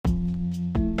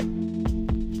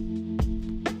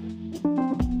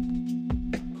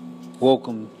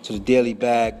Welcome to the Daily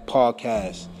Bag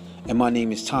Podcast, and my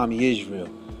name is Thomie Is'real,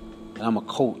 and I'm a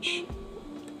coach.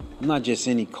 I'm not just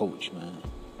any coach, man.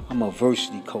 I'm a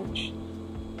adversity coach.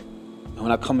 And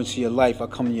when I come into your life, I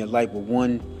come in your life with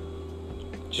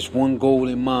one goal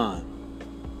in mind,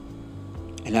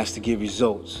 and that's to get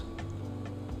results.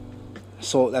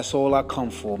 That's all I come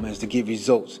for, man, is to get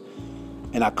results.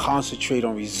 And I concentrate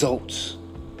on results.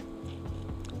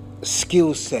 A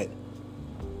skill set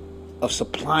of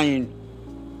supplying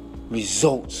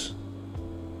results,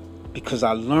 because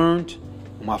I learned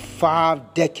in my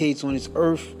 5 decades on this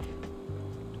earth,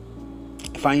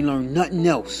 if I ain't learned nothing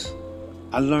else,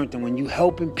 I learned that when you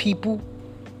helping people,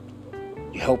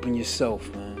 you're helping yourself,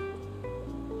 man.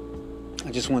 I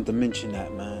just wanted to mention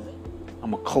that, man.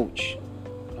 I'm a coach.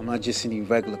 I'm not just any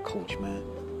regular coach, man.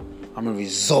 I'm a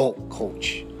result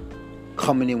coach.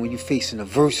 Coming in when you're facing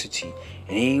adversity.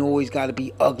 And it ain't always got to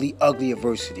be ugly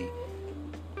adversity.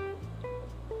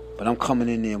 But I'm coming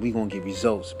in there and we going to get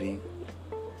results, B.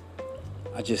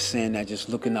 I just saying that, just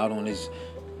looking out on this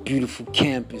beautiful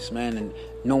campus, man, and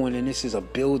knowing that this is a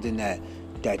building that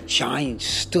giant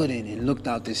stood in and looked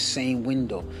out this same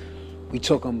window. We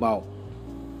talking about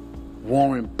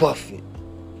Warren Buffett.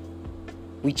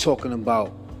 We talking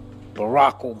about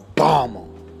Barack Obama.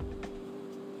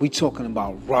 We talking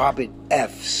about Robert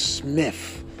F.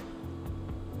 Smith.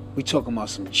 We talking about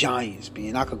some giants, B,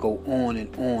 and I could go on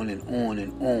and on and on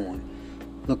and on,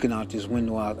 looking out this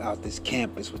window, out this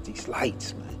campus with these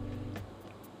lights, man.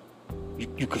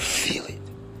 You could feel it.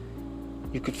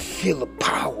 You could feel the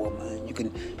power, man. You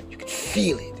could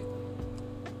feel it.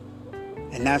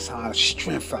 And that's how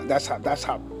that's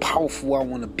how powerful I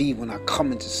want to be when I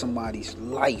come into somebody's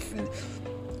life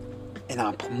and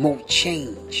I promote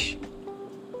change.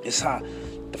 It's how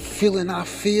the feeling I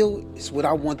feel is what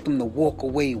I want them to walk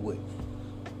away with.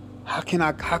 How can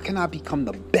I become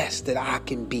the best that I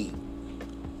can be?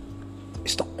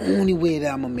 It's the only way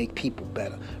that I'm going to make people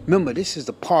better. Remember, this is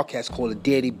the podcast called the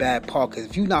Daily Bag Podcast.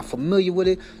 If you're not familiar with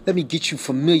it, let me get you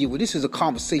familiar with it. This is a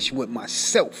conversation with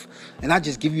myself. And I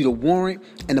just give you the warrant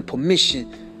and the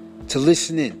permission to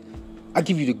listen in. I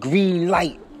give you the green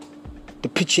light to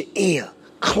put your ear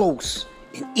close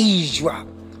and eavesdrop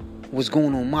what's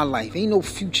going on in my life. Ain't no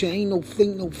future, no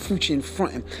future in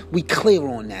front. And we clear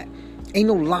on that. Ain't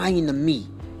no lying to me.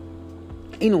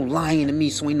 Ain't no lying to me,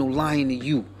 so ain't no lying to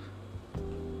you.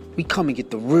 We come and get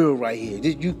the real right here.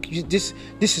 This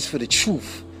is for the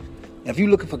truth. If you're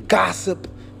looking for gossip,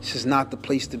 this is not the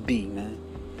place to be, man.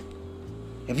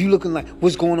 If you're looking like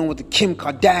what's going on with the Kim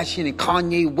Kardashian and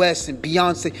Kanye West and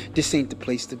Beyonce, this ain't the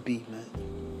place to be, man.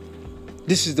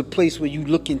 This is the place where you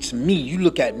look into me. You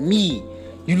look at me.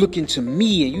 You look into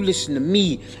me and you listen to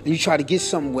me and you try to get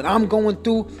something what I'm going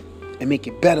through and make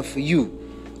it better for you.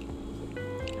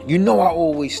 You know I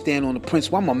always stand on the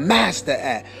principle. I'm a master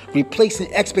at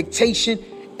replacing expectation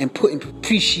and putting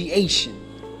appreciation.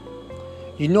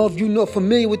 You know, if you're not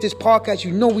familiar with this podcast, you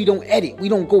know we don't edit. We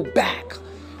don't go back.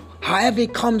 However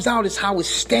it comes out is how it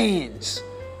stands.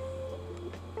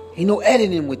 Ain't no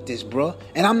editing with this, bro.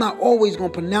 And I'm not always going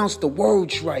to pronounce the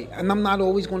words right. And I'm not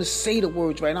always going to say the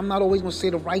words right. I'm not always going to say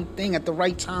the right thing at the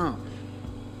right time.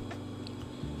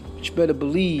 But you better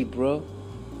believe, bro.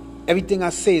 Everything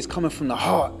I say is coming from the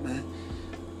heart, man.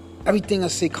 Everything I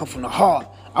say comes from the heart.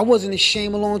 I wasn't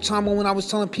ashamed a long time ago when I was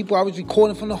telling people I was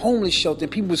recording from the homeless shelter.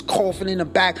 And people was coughing in the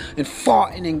back and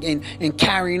farting and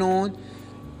carrying on.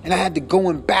 And I had to go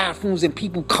in bathrooms and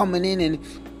people coming in, and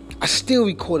I still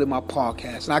recorded my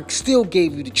podcast, and I still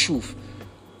gave you the truth.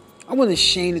 I wasn't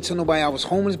ashamed to tell nobody I was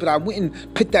homeless, but I went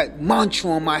and put that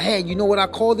mantra on my head. You know what I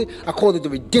called it? I called it the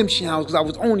redemption house, because I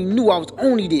was only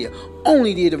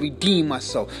there to redeem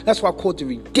myself. That's why I called it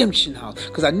the redemption house,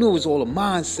 because I knew it was all a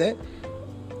mindset.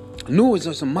 I knew it was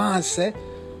just a mindset.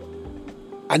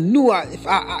 I knew I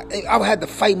had to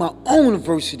fight my own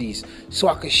adversities so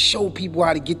I could show people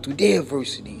how to get through their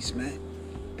adversities, man.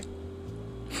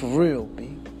 For real, baby.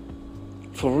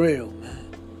 For real,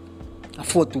 man. I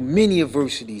fought through many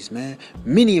adversities, man.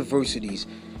 Many adversities.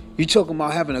 You're talking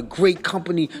about having a great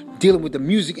company dealing with the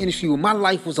music industry where my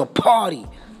life was a party.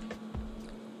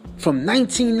 From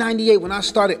 1998, when I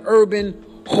started Urban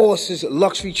Horses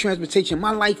Luxury Transportation,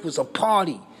 my life was a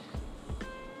party.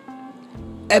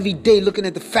 Every day looking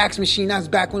at the fax machine. That's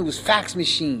back when it was fax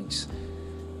machines.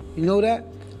 You know that?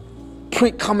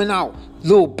 Print coming out.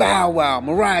 Lil Bow Wow,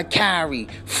 Mariah Carey,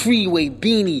 Freeway,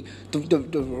 Beanie,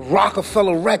 the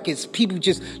Rockefeller Records, people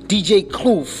just, DJ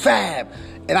Clue, Fab.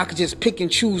 And I could just pick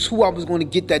and choose who I was going to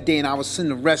get that day, and I would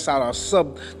send the rest out, I'll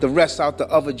sub the rest out to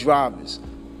other drivers.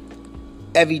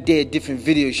 Every day a different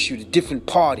video shoot, a different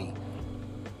party.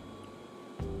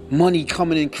 Money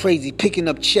coming in crazy, picking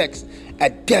up checks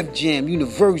at Def Jam,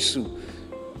 Universal,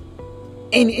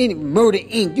 any Murder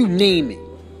Inc., you name it.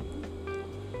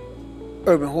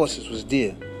 Urban Horses was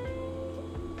there.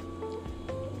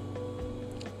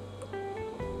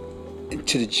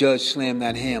 Until the judge slammed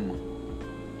that hammer.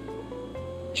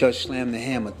 Judge slammed the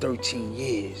hammer. 13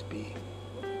 years, B.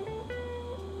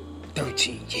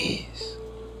 13 years.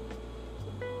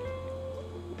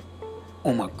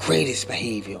 On my greatest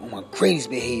behavior,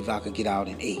 I could get out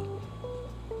in 8.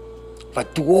 If I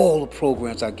do all the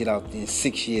programs, I get out in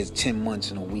 6 years, 10 months,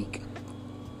 and a week.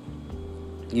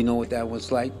 You know what that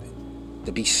was like?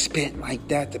 To be spent like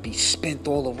that, to be spent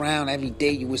all around. Every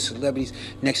day you were celebrities.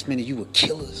 Next minute you were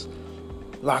killers.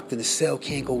 Locked in a cell,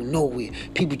 can't go nowhere.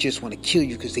 People just want to kill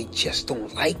you because they just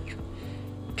don't like you.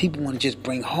 People want to just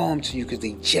bring harm to you because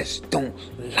they just don't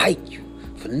like you.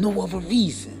 For no other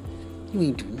reason. You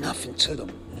ain't do nothing to them,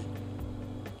 man.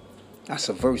 That's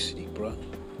adversity, bro.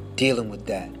 Dealing with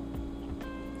that.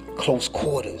 Close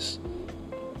quarters.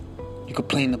 You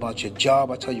complain about your job.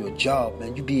 I tell you a job,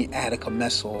 man. You be in Attica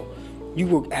mess hall. You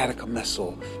work Attica mess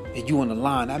hall. And you on the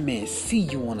line. That man see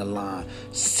you on the line.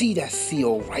 See that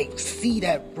CO right. See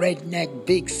that redneck,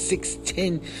 big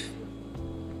 6'10"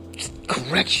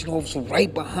 correction officer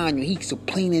right behind you. He's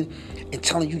complaining and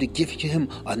telling you to give him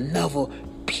another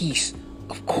piece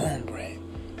of cornbread,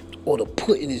 or the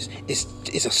pudding is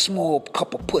a small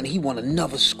cup of pudding. He want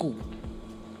another scoop.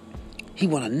 He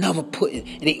want another pudding,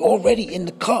 and they already in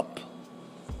the cup.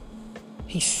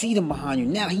 He see them behind you.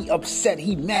 Now he upset.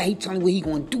 He mad. He telling you what he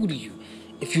gonna do to you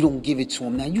if you don't give it to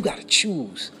him. Now you gotta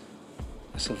choose.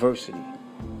 That's adversity.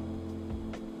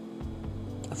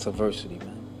 That's adversity,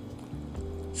 man.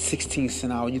 16 cents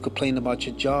an hour. You complain about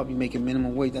your job. You making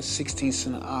minimum wage. That's 16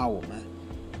 cents an hour, man.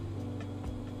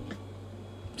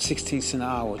 16 cents an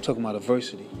hour, talking about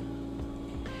adversity.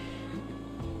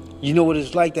 You know what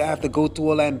it's like to have to go through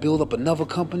all that and build up another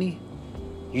company?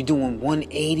 You're doing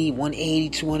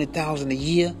 200,000 a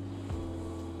year.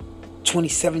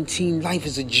 2017, life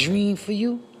is a dream for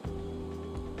you.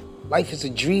 Life is a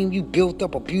dream. You built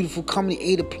up a beautiful company,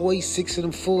 8 employees, 6 of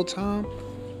them full time.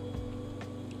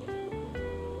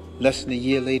 Less than a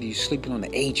year later, you're sleeping on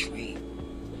the A train.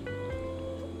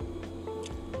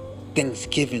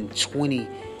 Thanksgiving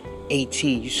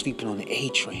 2018, you sleeping on the A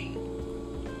train.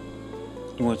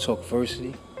 You want to talk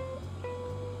adversity?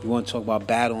 You want to talk about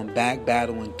battling back,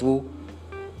 battling through?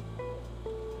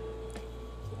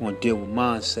 We're going to deal with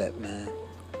mindset, man.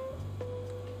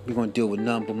 We're going to deal with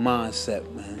nothing but mindset,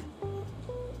 man.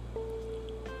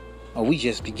 Oh, we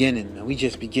just beginning, man. We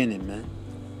just beginning, man.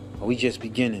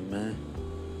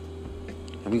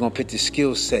 And we're going to put the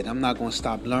skill set. I'm not going to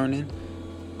stop learning.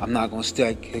 I'm not going to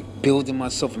start building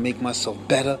myself and make myself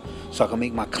better so I can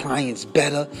make my clients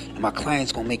better, and my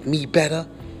clients going to make me better.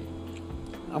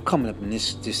 I'm coming up in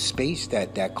this space,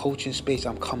 that coaching space.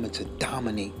 I'm coming to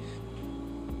dominate.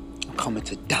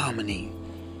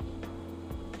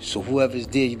 So whoever's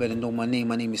there, you better know my name.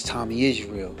 My name is Thomie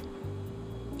Is'real.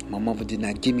 My mother did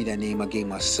not give me that name. I gave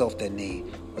myself that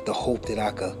name with the hope that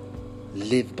I could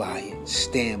live by it,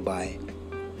 stand by it.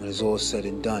 When it's all said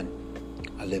and done,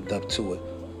 I lived up to it.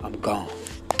 I'm gone.